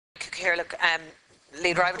Cahir. Look,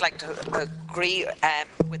 Leader, I would like to agree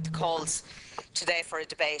with the calls today for a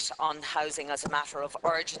debate on housing as a matter of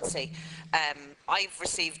urgency. I've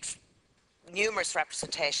received numerous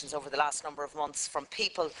representations over the last number of months from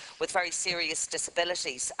people with very serious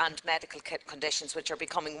disabilities and medical conditions which are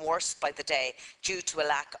becoming worse by the day due to a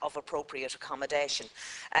lack of appropriate accommodation.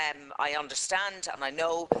 I understand and I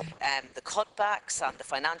know the cutbacks and the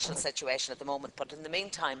financial situation at the moment, but in the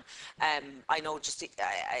meantime, I know just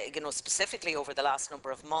specifically over the last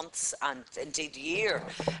number of months and indeed year,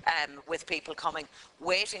 with people coming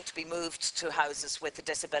waiting to be moved to houses with a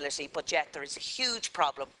disability, but yet there is a huge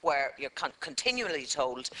problem where you're continually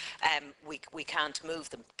told we can't move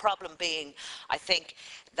them. Problem being, I think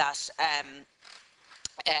that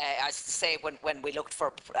as I say, when we looked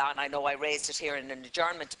for, and I know I raised it here in an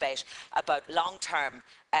adjournment debate, about long-term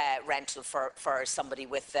rental for somebody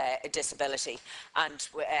with a disability, and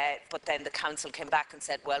but then the council came back and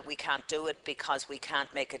said, well, we can't do it because we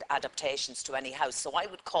can't make it adaptations to any house. So I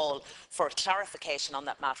would call for clarification on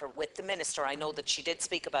that matter with the Minister. I know that she did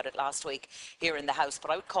speak about it last week here in the House,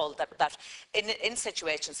 but I would call that in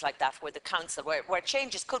situations like that where the council, where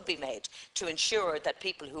changes could be made to ensure that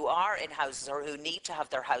people who are in houses or who need to have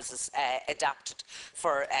their houses adapted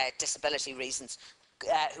for disability reasons,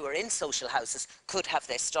 who are in social houses, could have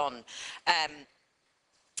this done.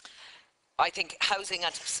 I think housing,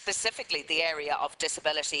 and specifically the area of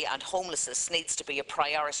disability and homelessness, needs to be a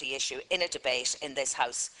priority issue in a debate in this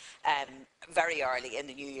House very early in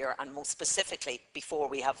the new year, and most specifically before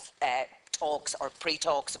we have talks or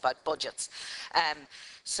pre-talks about budgets.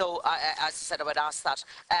 So, as I said, I would ask that.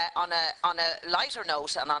 On a lighter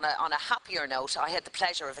note and on a happier note, I had the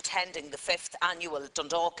pleasure of attending the 5th annual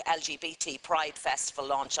Dundalk LGBT Pride Festival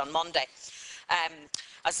launch on Monday.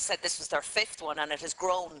 As I said, this was their 5th one, and it has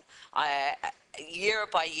grown year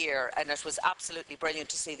by year, and it was absolutely brilliant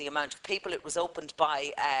to see the amount of people. It was opened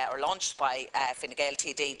by, or launched by Fine Gael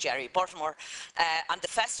TD Jerry Buttermore, and the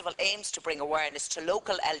festival aims to bring awareness to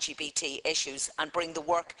local LGBT issues and bring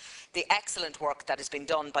the excellent work that has been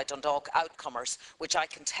done by Dundalk Outcomers, which I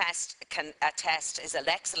can attest is an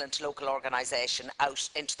excellent local organisation out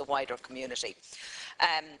into the wider community.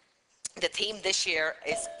 The theme this year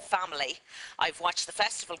is family. I've watched the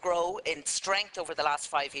festival grow in strength over the last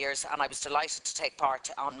 5 years, and I was delighted to take part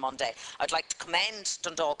on Monday. I'd like to commend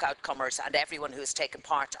Dundalk Outcomers and everyone who has taken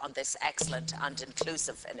part on this excellent and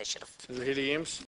inclusive initiative. Senator Healy-Eames.